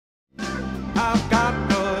I've got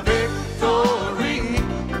the victory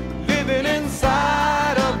living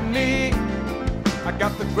inside of me. I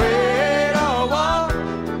got the greater one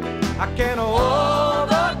I can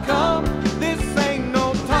overcome. This ain't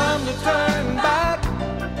no time to turn back,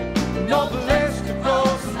 no place to go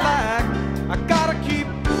slack. I gotta keep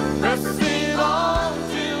pressing on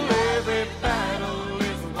till every battle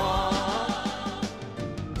is won.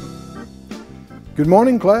 Good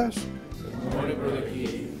morning, class. Good morning, Brother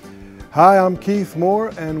Keith. Hi, I'm Keith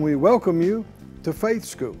Moore, and we welcome you to Faith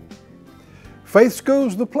School. Faith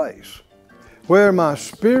School's the place where my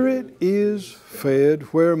spirit is fed,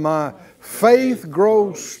 where my faith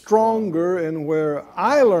grows stronger, and where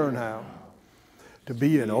I learn how to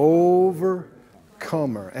be an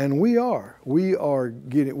overcomer. And we are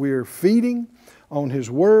feeding on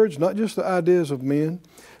His words, not just the ideas of men,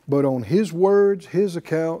 but on His words, His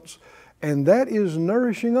accounts, and that is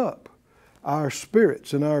nourishing up our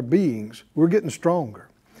spirits and our beings. We're getting stronger.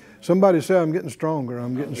 Somebody say, I'm getting stronger.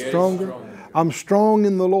 I'm getting stronger. I'm strong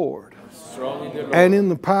in the Lord and in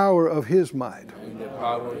the power of His might.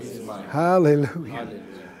 Hallelujah.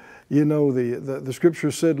 You know, the scripture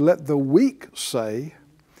said, let the weak say,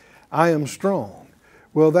 I am strong.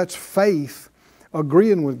 Well, that's faith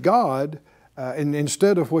agreeing with God and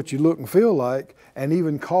instead of what you look and feel like, and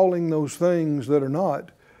even calling those things that are not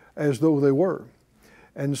as though they were.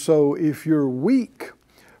 And so if you're weak,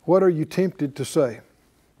 what are you tempted to say?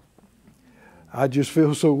 I just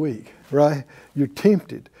feel so weak, right? You're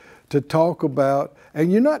tempted to talk about,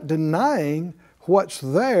 and you're not denying what's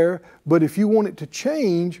there, but if you want it to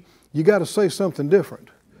change, you got to say something different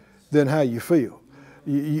than how you feel.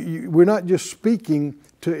 We're not just speaking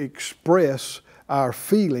to express our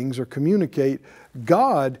feelings or communicate.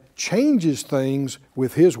 God changes things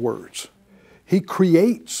with His words. He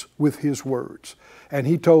creates with His words. And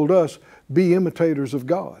He told us, be imitators of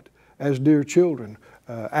God as dear children.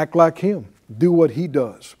 Act like Him. Do what He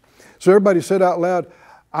does. So everybody said out loud,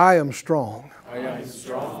 I am strong. I am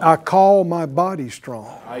strong. I call my body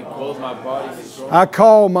strong. I call my body strong. I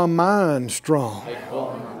call my mind strong. I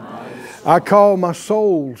call my mind strong. I call my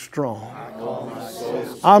soul strong. I call my soul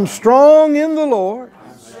strong. I'm strong in the Lord.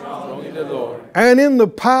 I'm strong in the Lord. And in the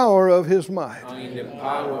power of His might. And in the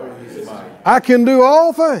power of His might. I can do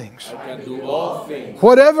all things. I can do all things.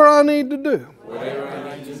 Whatever I need to do. Whatever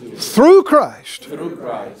I need to do. Through Christ. Through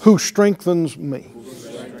Christ. Who strengthens me. Who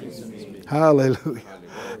strengthens me. Hallelujah.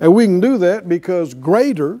 And we can do that because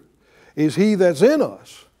greater is He that's in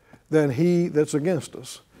us than he that's against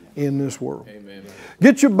us in this world. Amen.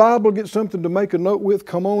 Get your Bible, get something to make a note with.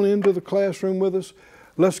 Come on into the classroom with us.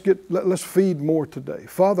 Let's feed more today.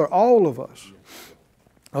 Father, all of us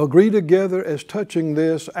agree together as touching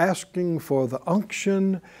this, asking for the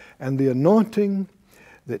unction and the anointing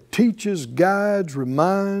that teaches, guides,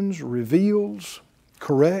 reminds, reveals,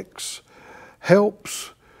 corrects, helps.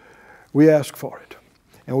 We ask for it.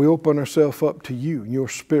 And we open ourselves up to You and Your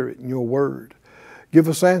Spirit and Your Word. Give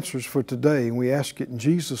us answers for today, and we ask it in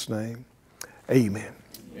Jesus' name. Amen.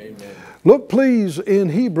 Amen. Look please in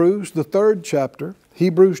Hebrews, the 3rd chapter,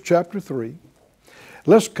 Hebrews chapter 3.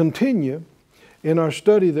 Let's continue in our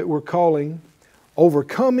study that we're calling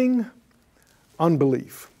Overcoming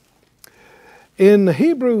Unbelief. In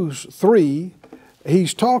Hebrews 3,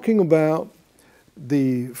 he's talking about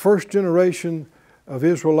the first generation of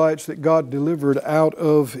Israelites that God delivered out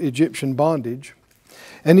of Egyptian bondage.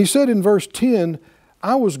 And he said in verse 10,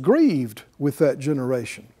 I was grieved with that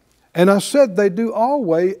generation. And I said, they do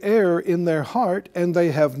always err in their heart, and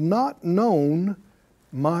they have not known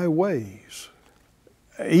my ways.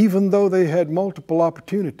 Even though they had multiple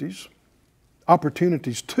opportunities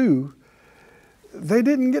too, they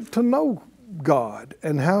didn't get to know God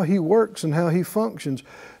and how He works and how He functions.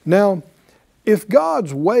 Now, if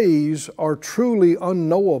God's ways are truly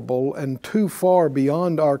unknowable and too far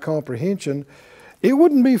beyond our comprehension, it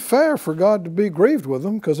wouldn't be fair for God to be grieved with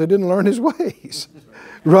them because they didn't learn His ways,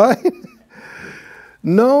 right?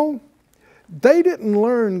 No, they didn't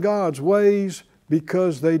learn God's ways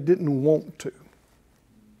because they didn't want to.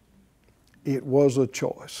 It was a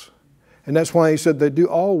choice. And that's why He said they do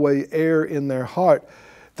always err in their heart.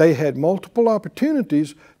 They had multiple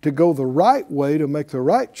opportunities to go the right way, to make the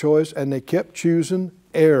right choice, and they kept choosing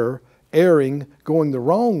erring, going the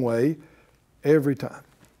wrong way every time.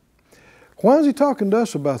 Why is He talking to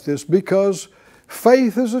us about this? Because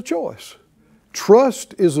faith is a choice.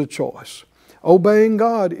 Trust is a choice. Obeying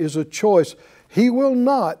God is a choice. He will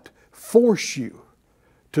not force you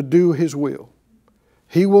to do His will.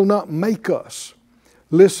 He will not make us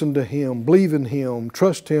listen to Him, believe in Him,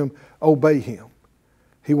 trust Him, obey Him.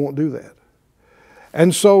 He won't do that.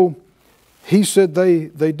 And so he said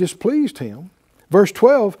they displeased him. Verse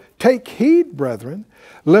 12, take heed, brethren,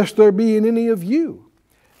 lest there be in any of you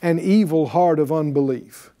an evil heart of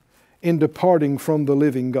unbelief in departing from the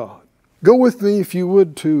living God. Go with me, if you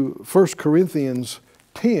would, to 1 Corinthians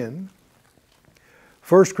 10.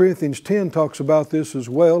 1 Corinthians 10 talks about this as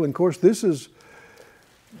well. And of course, this is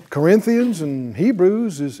Corinthians and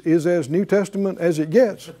Hebrews is as New Testament as it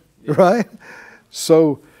gets, right?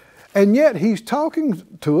 So, and yet he's talking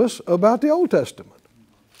to us about the Old Testament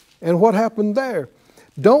and what happened there.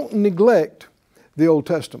 Don't neglect the Old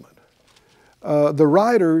Testament. The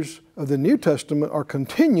writers of the New Testament are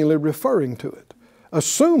continually referring to it,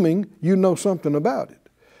 assuming you know something about it.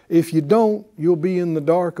 If you don't, you'll be in the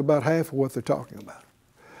dark about half of what they're talking about.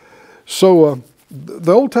 So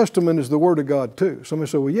the Old Testament is the Word of God too.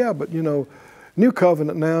 Somebody say, well, yeah, but you know, New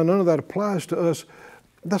Covenant now, none of that applies to us.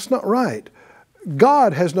 That's not right.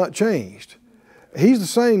 God has not changed. He's the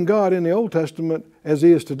same God in the Old Testament as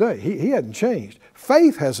He is today. He hadn't changed.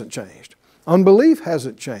 Faith hasn't changed. Unbelief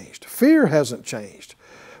hasn't changed. Fear hasn't changed.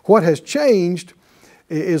 What has changed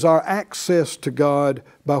is our access to God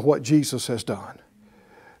by what Jesus has done.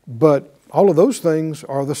 But all of those things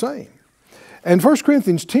are the same. And 1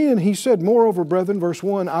 Corinthians 10, he said, moreover, brethren, verse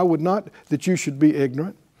 1, I would not that you should be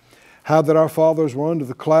ignorant, how that our fathers were under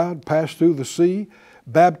the cloud, passed through the sea,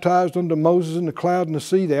 baptized unto Moses in the cloud and the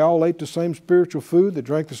sea. They all ate the same spiritual food. They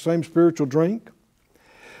drank the same spiritual drink.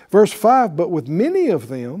 Verse 5, but with many of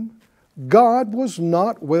them, God was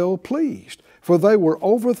not well pleased, for they were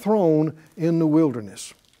overthrown in the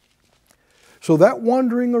wilderness. So that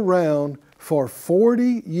wandering around for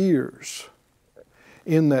 40 years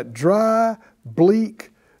in that dry,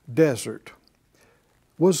 bleak desert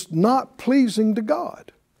was not pleasing to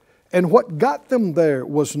God. And what got them there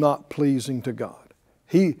was not pleasing to God.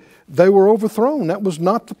 They were overthrown. That was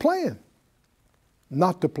not the plan.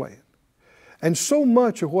 Not the plan. And so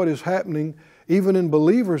much of what is happening, even in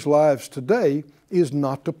believers' lives today, is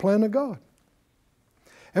not the plan of God.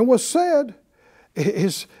 And what's sad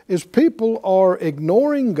is people are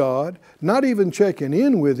ignoring God, not even checking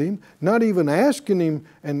in with Him, not even asking Him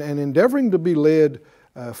and endeavoring to be led,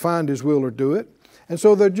 find His will or do it. And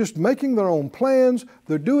so they're just making their own plans,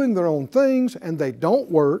 they're doing their own things, and they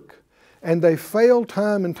don't work. And they fail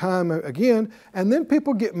time and time again, and then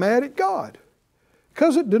people get mad at God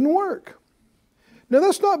because it didn't work. Now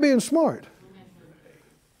that's not being smart.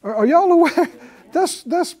 Are y'all aware?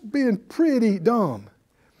 That's being pretty dumb.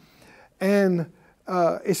 And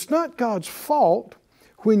it's not God's fault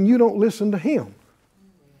when you don't listen to Him.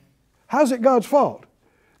 How's it God's fault?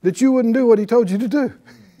 That you wouldn't do what He told you to do?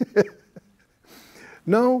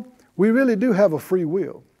 No, we really do have a free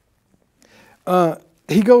will.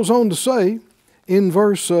 He goes on to say in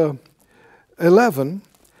verse 11,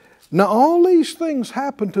 now all these things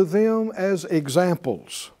happen to them as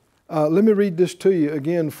examples. Let me read this to you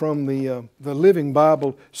again from the Living Bible.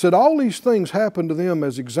 It said, all these things happen to them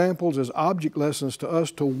as examples, as object lessons to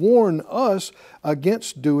us, to warn us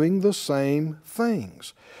against doing the same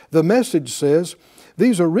things. The Message says,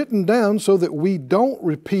 these are written down so that we don't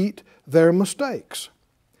repeat their mistakes.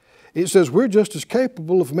 It says we're just as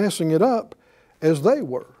capable of messing it up as they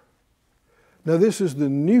were. Now this is the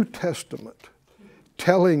New Testament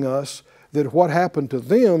telling us that what happened to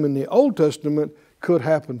them in the Old Testament could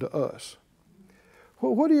happen to us.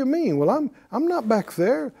 Well, what do you mean? Well, I'm not back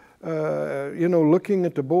there, looking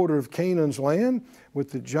at the border of Canaan's land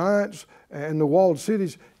with the giants and the walled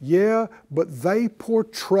cities. Yeah, but they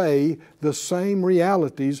portray the same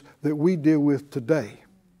realities that we deal with today.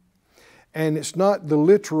 And it's not the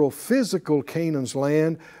literal physical Canaan's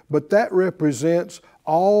land, but that represents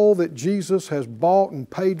all that Jesus has bought and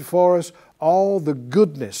paid for us, all the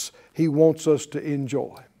goodness He wants us to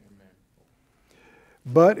enjoy. Amen.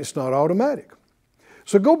 But it's not automatic.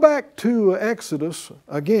 So go back to Exodus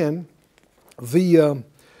again, the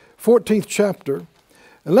 14th chapter,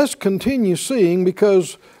 and let's continue seeing,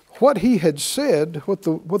 because what He had said, what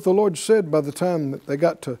the Lord said by the time that they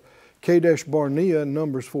got to Kadesh Barnea in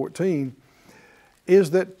Numbers 14,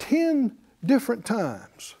 is that 10 different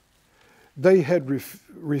times they had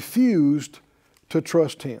refused to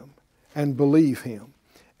trust Him and believe Him.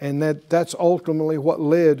 And that's ultimately what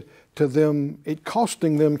led to them, it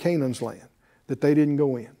costing them Canaan's land, that they didn't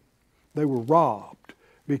go in. They were robbed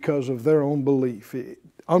because of their own belief.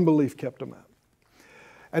 Unbelief kept them out.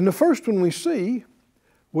 And the first one we see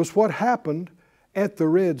was what happened at the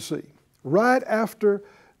Red Sea, right after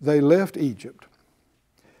they left Egypt.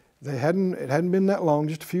 It hadn't been that long,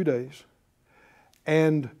 just a few days.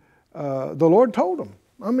 And the Lord told them.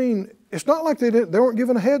 I mean, it's not like they weren't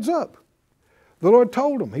given a heads up. The Lord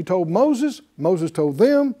told them. He told Moses. Moses told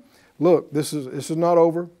them, look, this is not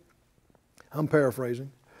over. I'm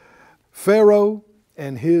paraphrasing. Pharaoh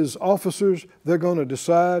and his officers, they're going to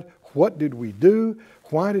decide, what did we do?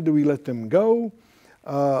 Why did we let them go?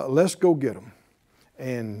 Let's go get them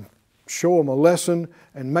and show them a lesson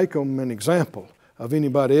and make them an example of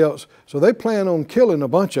anybody else. So they plan on killing a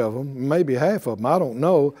bunch of them, maybe half of them, I don't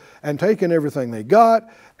know, and taking everything they got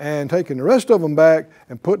and taking the rest of them back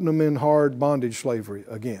and putting them in hard bondage slavery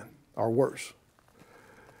again, or worse.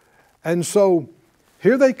 And so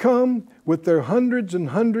here they come with their hundreds and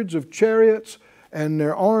hundreds of chariots and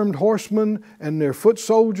their armed horsemen and their foot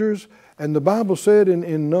soldiers. And the Bible said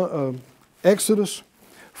in Exodus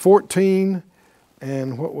 14,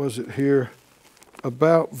 and what was it here?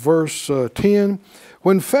 About verse 10.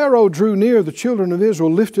 When Pharaoh drew near, the children of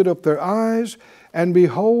Israel lifted up their eyes, and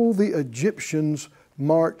behold, the Egyptians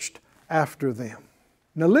marched after them.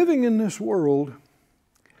 Now, living in this world,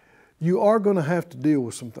 you are going to have to deal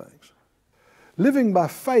with some things. Living by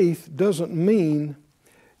faith doesn't mean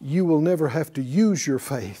you will never have to use your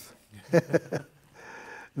faith.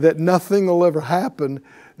 That nothing will ever happen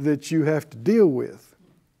that you have to deal with.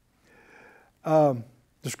 The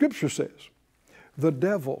Scripture says, the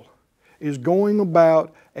devil is going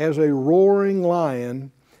about as a roaring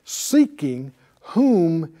lion, seeking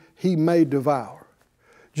whom he may devour.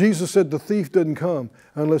 Jesus said the thief doesn't come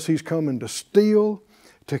unless he's coming to steal,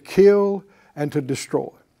 to kill, and to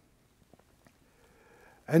destroy.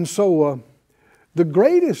 And so the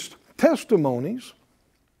greatest testimonies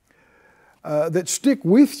that stick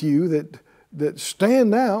with you, that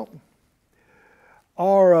stand out,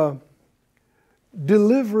 are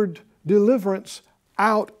deliverance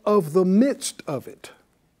out of the midst of it,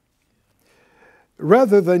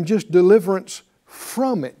 rather than just deliverance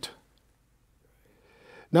from it.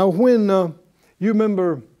 Now, when you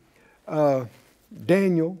remember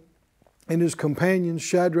Daniel and his companions,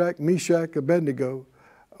 Shadrach, Meshach, Abednego,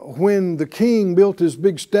 when the king built his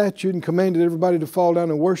big statue and commanded everybody to fall down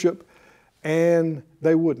and worship, and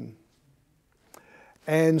they wouldn't.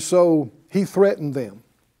 And so he threatened them,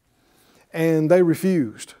 and they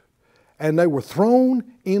refused. And they were thrown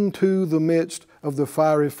into the midst of the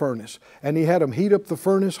fiery furnace. And he had them heat up the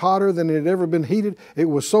furnace hotter than it had ever been heated. It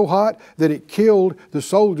was so hot that it killed the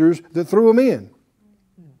soldiers that threw them in.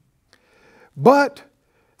 But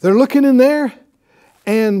they're looking in there,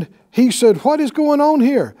 and he said, what is going on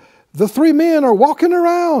here? The three men are walking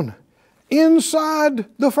around inside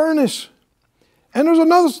the furnace. And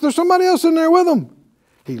there's somebody else in there with them.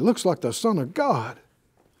 He looks like the Son of God.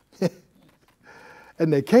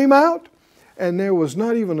 And they came out, and there was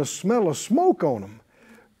not even a smell of smoke on them.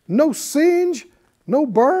 No singe, no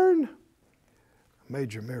burn.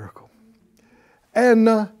 Major miracle.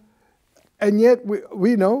 And yet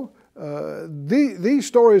we know these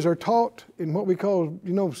stories are taught in what we call,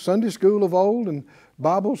 Sunday school of old and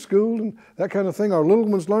Bible school and that kind of thing. Our little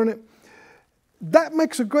ones learn it. That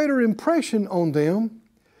makes a greater impression on them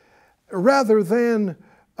rather than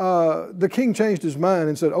the king changed his mind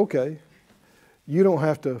and said, okay, you don't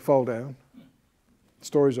have to fall down.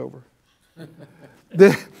 Story's over.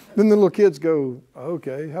 Then the little kids go,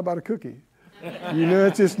 okay, how about a cookie?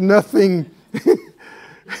 It's just nothing.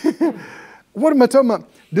 What am I talking about?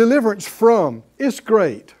 Deliverance from. It's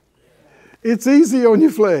great. It's easy on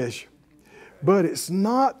your flesh. But it's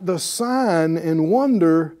not the sign and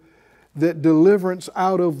wonder that deliverance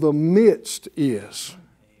out of the midst is.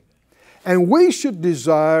 And we should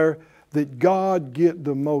desire that God get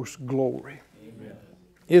the most glory. Amen.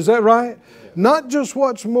 Is that right? Yeah. Not just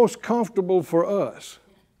what's most comfortable for us,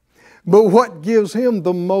 but what gives Him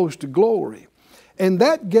the most glory. And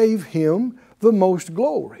that gave Him the most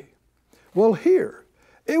glory. Well, here,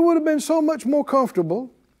 it would have been so much more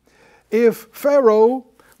comfortable if Pharaoh,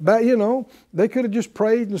 they could have just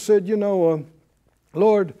prayed and said,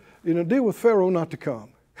 Lord, deal with Pharaoh not to come.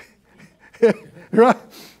 Right?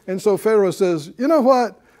 And so Pharaoh says, you know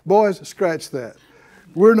what, boys, scratch that.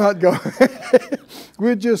 We're not going.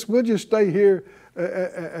 we'll just stay here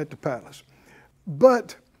at the palace.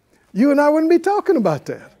 But you and I wouldn't be talking about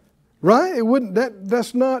that, right? It wouldn't.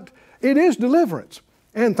 That's not. It is deliverance,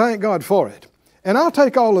 and thank God for it. And I'll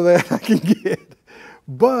take all of that I can get.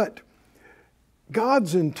 But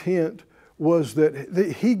God's intent was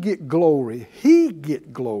that He get glory. He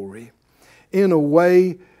get glory in a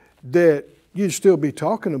way that you'd still be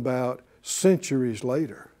talking about centuries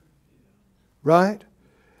later. Right?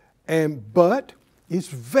 But it's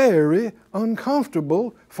very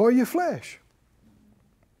uncomfortable for your flesh.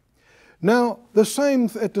 Now,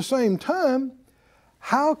 at the same time,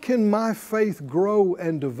 how can my faith grow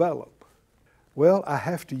and develop? Well, I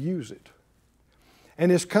have to use it.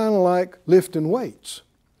 And it's kind of like lifting weights.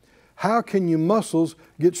 How can your muscles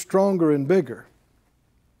get stronger and bigger?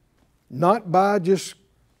 Not by just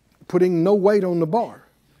putting no weight on the bar.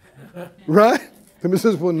 Right? The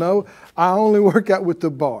says, well, no, I only work out with the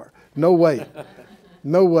bar. No weight.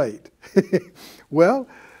 No weight. Well,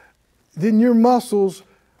 then your muscles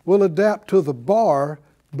will adapt to the bar,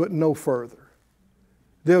 but no further.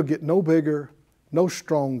 They'll get no bigger, no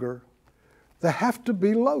stronger. They have to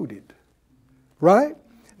be loaded. Right?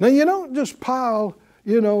 Now, you don't just pile,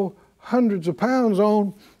 hundreds of pounds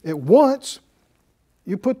on at once.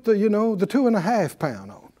 You put the 2.5 pound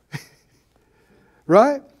on.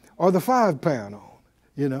 Right? Or the 5 pound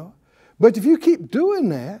on, But if you keep doing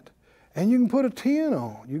that, and you can put a 10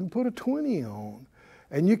 on, you can put a 20 on,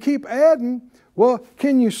 and you keep adding, well,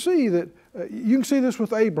 can you see that? You can see this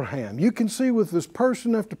with Abraham. You can see with this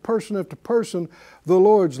person after person after person, the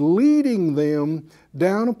Lord's leading them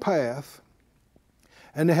down a path,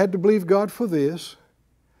 and they had to believe God for this,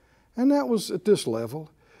 and that was at this level.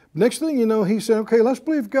 Next thing you know, he said, okay, let's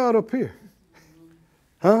believe God up here.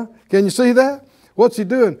 Huh? Can you see that? What's he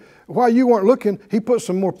doing? While you weren't looking, he put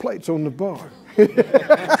some more plates on the bar.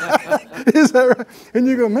 Is that right? And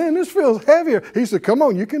you go, man, this feels heavier. He said, come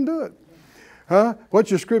on, you can do it. Huh? What's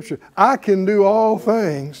your scripture? I can do all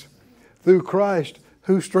things through Christ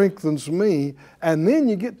who strengthens me. And then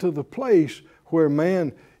you get to the place where,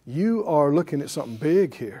 man, you are looking at something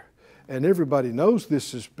big here. And everybody knows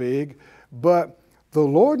this is big, but the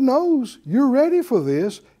Lord knows you're ready for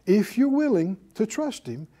this if you're willing to trust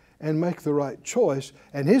Him and make the right choice.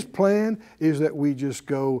 And His plan is that we just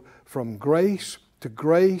go from grace to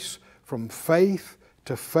grace, from faith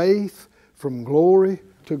to faith, from glory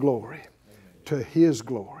to glory, to His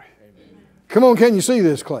glory. Come on, can you see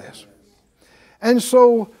this, class? And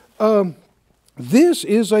so this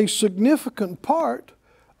is a significant part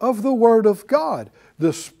of the Word of God.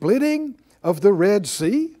 The splitting of the Red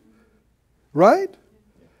Sea, right?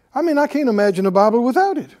 I mean, I can't imagine a Bible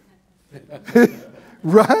without it.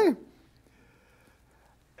 Right?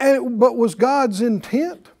 But was God's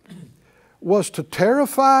intent was to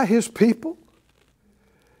terrify His people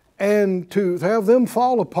and to have them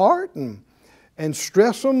fall apart and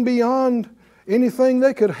stress them beyond anything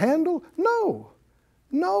they could handle? No.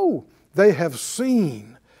 No. They have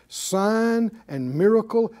seen sign and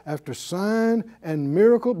miracle after sign and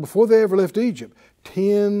miracle before they ever left Egypt.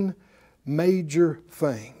 10 major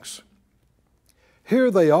things.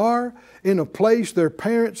 Here they are in a place their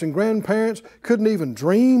parents and grandparents couldn't even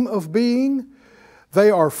dream of being.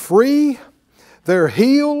 They are free. They're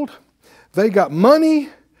healed. They got money.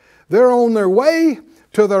 They're on their way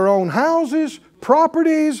to their own houses,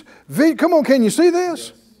 properties. Come on, can you see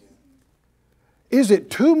this? Is it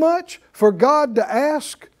too much for God to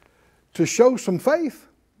ask to show some faith?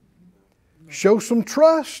 Show some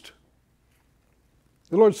trust?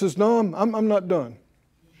 The Lord says, no, I'm not done.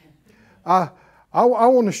 I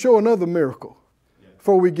want to show another miracle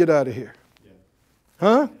before we get out of here.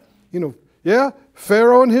 Huh?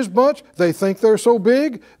 Pharaoh and his bunch, they think they're so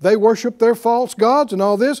big, they worship their false gods and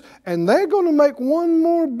all this, and they're going to make one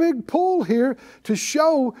more big pull here to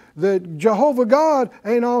show that Jehovah God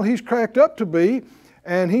ain't all He's cracked up to be.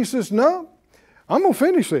 And He says, no, I'm going to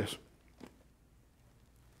finish this.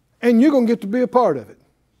 And you're going to get to be a part of it.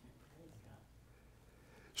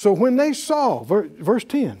 So when they saw, verse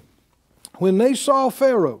 10, when they saw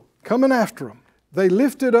Pharaoh coming after them, they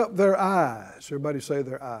lifted up their eyes. Everybody say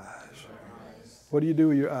their eyes. What do you do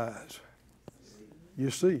with your eyes?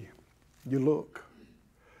 You see. You look.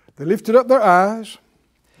 They lifted up their eyes,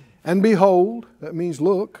 and behold, that means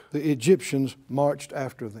look, the Egyptians marched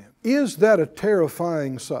after them. Is that a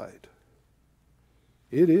terrifying sight?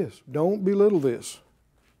 It is. Don't belittle this.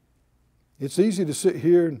 It's easy to sit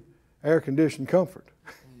here in air-conditioned comfort.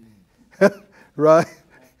 Right?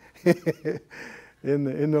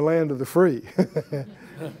 in the land of the free.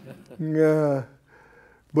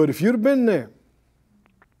 But if you'd have been there,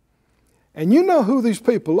 and you know who these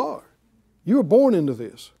people are, you were born into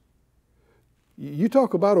this. You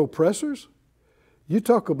talk about oppressors, you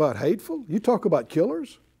talk about hateful, you talk about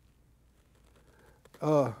killers.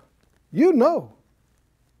 You know,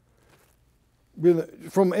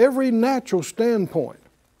 from every natural standpoint,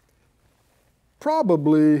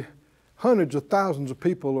 probably hundreds of thousands of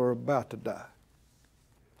people are about to die.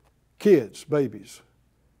 Kids, babies,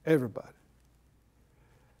 everybody.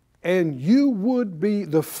 And you would be,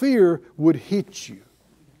 the fear would hit you.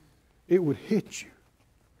 It would hit you.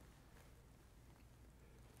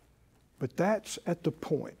 But that's at the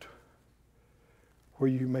point where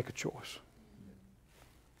you make a choice.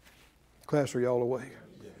 Class, are y'all awake?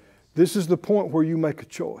 This is the point where you make a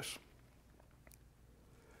choice.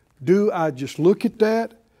 Do I just look at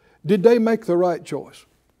that Did they make the right choice?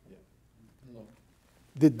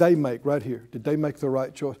 Did they make, right here, did they make the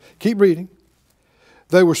right choice? Keep reading.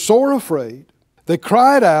 They were sore afraid. They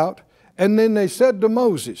cried out, and then they said to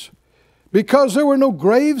Moses, because there were no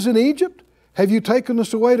graves in Egypt, have you taken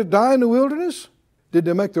us away to die in the wilderness? Did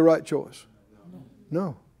they make the right choice?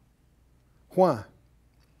 No. Why?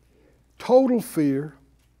 Total fear.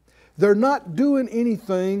 They're not doing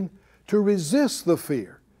anything to resist the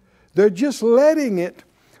fear. They're just letting it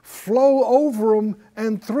flow over them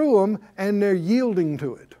and through them, and they're yielding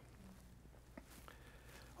to it.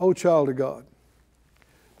 Oh, child of God,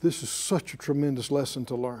 this is such a tremendous lesson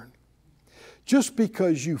to learn. Just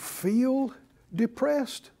because you feel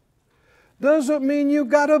depressed doesn't mean you've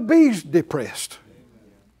got to be depressed.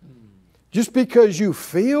 Just because you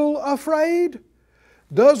feel afraid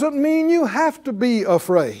doesn't mean you have to be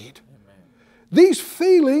afraid. These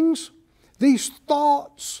feelings, these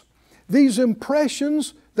thoughts, these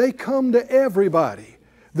impressions, they come to everybody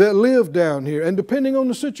that live down here. And depending on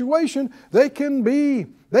the situation, they can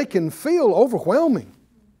feel overwhelming.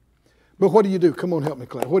 But what do you do? Come on, help me,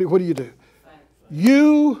 Claire. What do you do?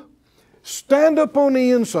 You stand up on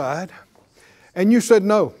the inside and you said,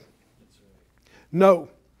 no. No.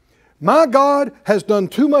 My God has done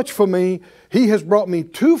too much for me. He has brought me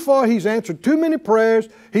too far. He's answered too many prayers.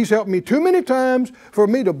 He's helped me too many times for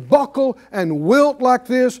me to buckle and wilt like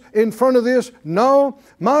this in front of this. No,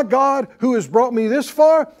 my God who has brought me this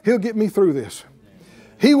far, He'll get me through this.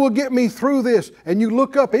 He will get me through this. And you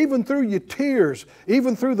look up even through your tears,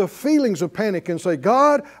 even through the feelings of panic and say,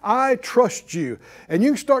 God, I trust you. And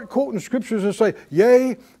you start quoting scriptures and say,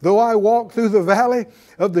 yea, though I walk through the valley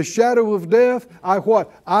of the shadow of death, I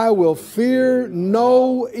what? I will fear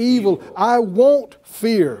no evil. I won't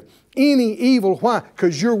fear any evil. Why?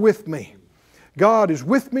 Because you're with me. God is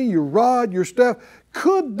with me, your rod, your staff.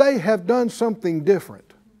 Could they have done something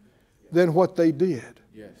different than what they did?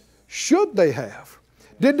 Yes. Should they have?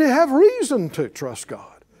 Did they have reason to trust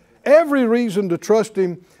God? Every reason to trust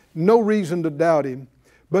Him, no reason to doubt Him,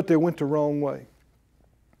 but they went the wrong way.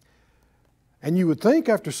 And you would think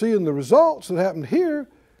after seeing the results that happened here,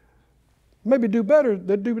 maybe do better,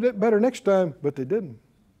 they'd do better next time, but they didn't.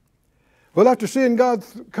 Well, after seeing God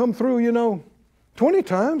come through, 20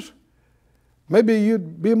 times, maybe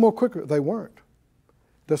you'd be more quicker. They weren't.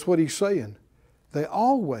 That's what He's saying. They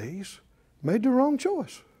always made the wrong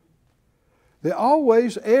choice. They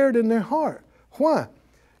always erred in their heart. Why?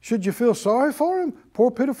 Should you feel sorry for them?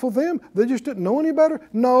 Poor pitiful them? They just didn't know any better?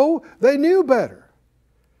 No, they knew better.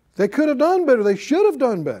 They could have done better. They should have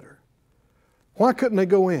done better. Why couldn't they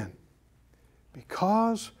go in?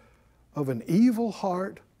 Because of an evil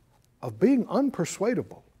heart of being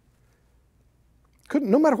unpersuadable.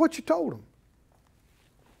 No matter what you told them.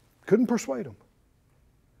 Couldn't persuade them.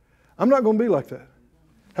 I'm not going to be like that.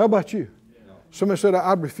 How about you? Somebody said,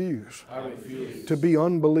 I refuse to be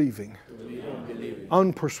unbelieving,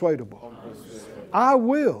 unpersuadable. I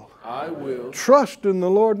will trust in the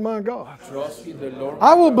Lord my God.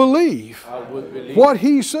 I will believe what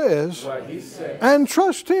He says and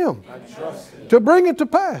trust Him to bring it to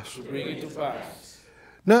pass.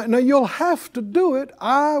 Now you'll have to do it.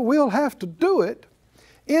 I will have to do it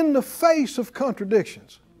in the face of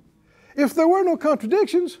contradictions. If there were no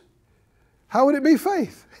contradictions, how would it be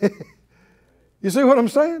faith? You see what I'm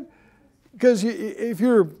saying? Because if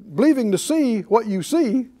you're believing to see what you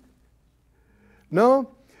see,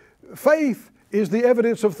 no, faith is the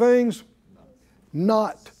evidence of things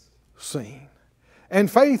not seen. And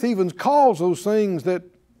faith even calls those things that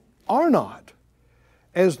are not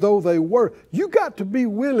as though they were. You got to be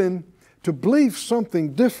willing to believe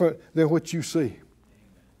something different than what you see.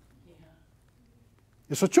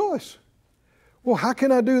 It's a choice. Well, how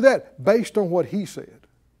can I do that? Based on what He said.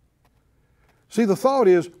 See, the thought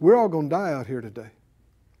is, we're all going to die out here today.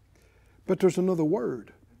 But there's another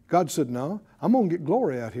word. God said, no, I'm going to get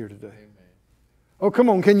glory out here today. Amen. Oh, come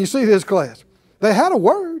on, can you see this, class? They had a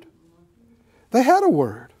word. They had a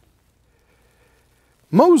word.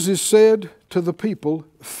 Moses said to the people,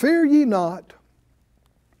 fear ye not,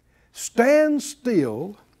 stand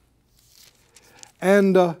still,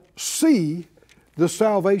 and see the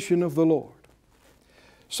salvation of the Lord.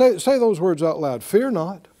 Say those words out loud. Fear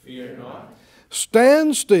not. Fear not.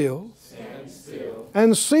 Stand still,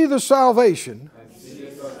 and see the salvation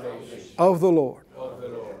of the Lord.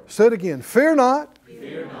 Say it again. Fear not.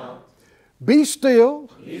 Be still,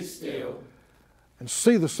 and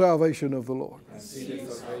see the salvation of the Lord.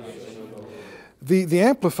 The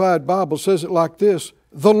Amplified Bible says it like this.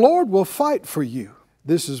 The Lord will fight for you.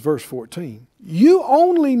 This is verse 14. You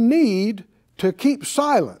only need to keep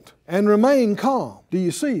silent and remain calm. Do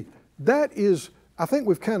you see? That is I think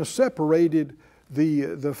we've kind of separated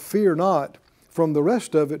the fear not from the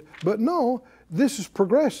rest of it, but no, this is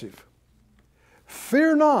progressive.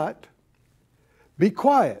 Fear not, be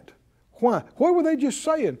quiet. Why? What were they just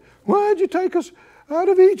saying? Why'd you take us out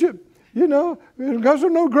of Egypt? You know, because there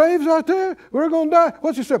are no graves out there, we're going to die.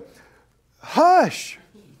 What's he say? Hush.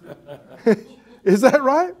 Is that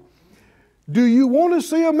right? Do you want to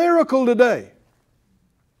see a miracle today?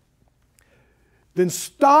 Then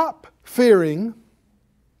stop fearing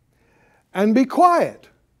and be quiet.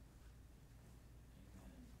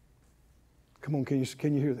 Come on,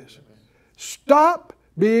 can you hear this? Stop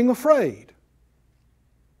being afraid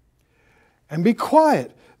and be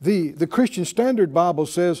quiet. The Christian Standard Bible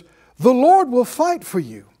says, the Lord will fight for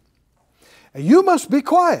you. And you must be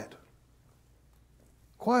quiet.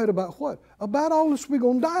 Quiet about what? About all this we're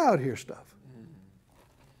going to die out here stuff.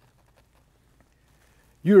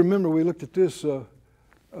 You remember we looked at this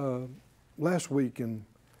last week in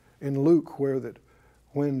Luke, where that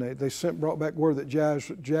when they brought back word that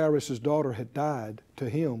Jairus' daughter had died to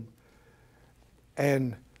him,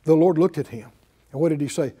 and the Lord looked at him, and what did he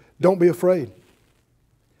say? Don't be afraid.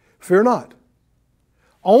 Fear not.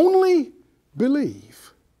 Only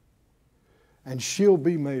believe, and she'll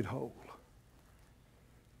be made whole.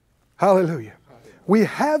 Hallelujah. We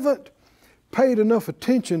haven't paid enough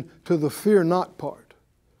attention to the fear not part.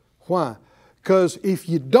 Why? Because if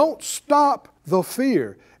you don't stop the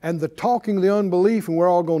fear and the talking, the unbelief, and we're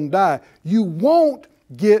all going to die, you won't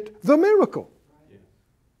get the miracle.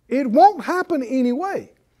 It won't happen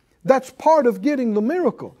anyway. That's part of getting the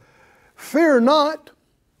miracle. Fear not,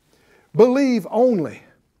 believe only.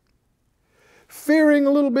 Fearing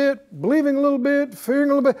a little bit, believing a little bit, fearing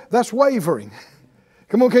a little bit, that's wavering.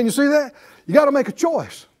 Come on, can you see that? You got to make a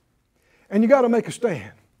choice. And you got to make a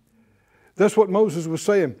stand. That's what Moses was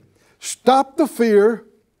saying. Stop the fear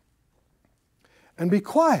and be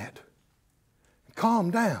quiet.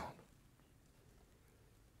 Calm down.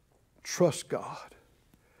 Trust God.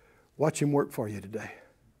 Watch Him work for you today.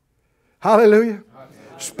 Hallelujah.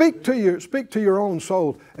 Speak to your own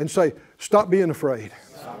soul and say, stop being afraid.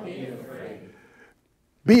 Stop being afraid.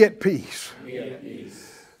 Be at peace. Be at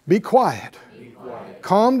peace. Be quiet. Be quiet.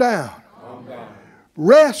 Calm down. Calm down.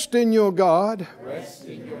 Rest in your God. Rest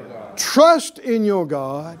in your God. Trust in your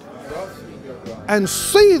God. Trust in your God. And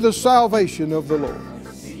see the salvation of the Lord.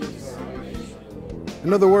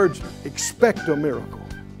 In other words, expect a miracle.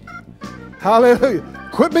 Hallelujah.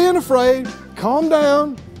 Quit being afraid. Calm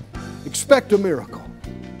down. Expect a miracle.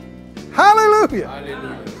 Hallelujah.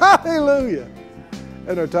 Hallelujah. Hallelujah.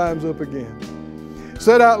 And our time's up again.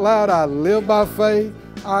 Said out loud, I live by faith.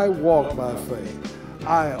 I walk by faith.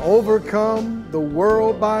 I overcome the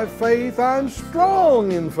world by faith. I'm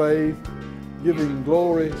strong in faith, giving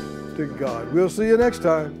glory to God. We'll see you next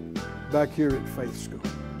time back here at Faith School.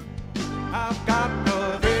 I've got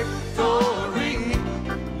the victory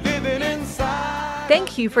living inside.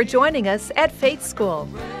 Thank you for joining us at Faith School.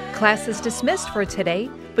 Class is dismissed for today,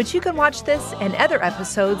 but you can watch this and other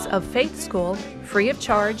episodes of Faith School free of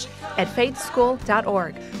charge at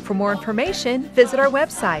faithschool.org. For more information, visit our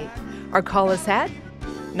website or call us at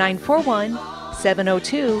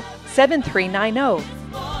 941-702-7390.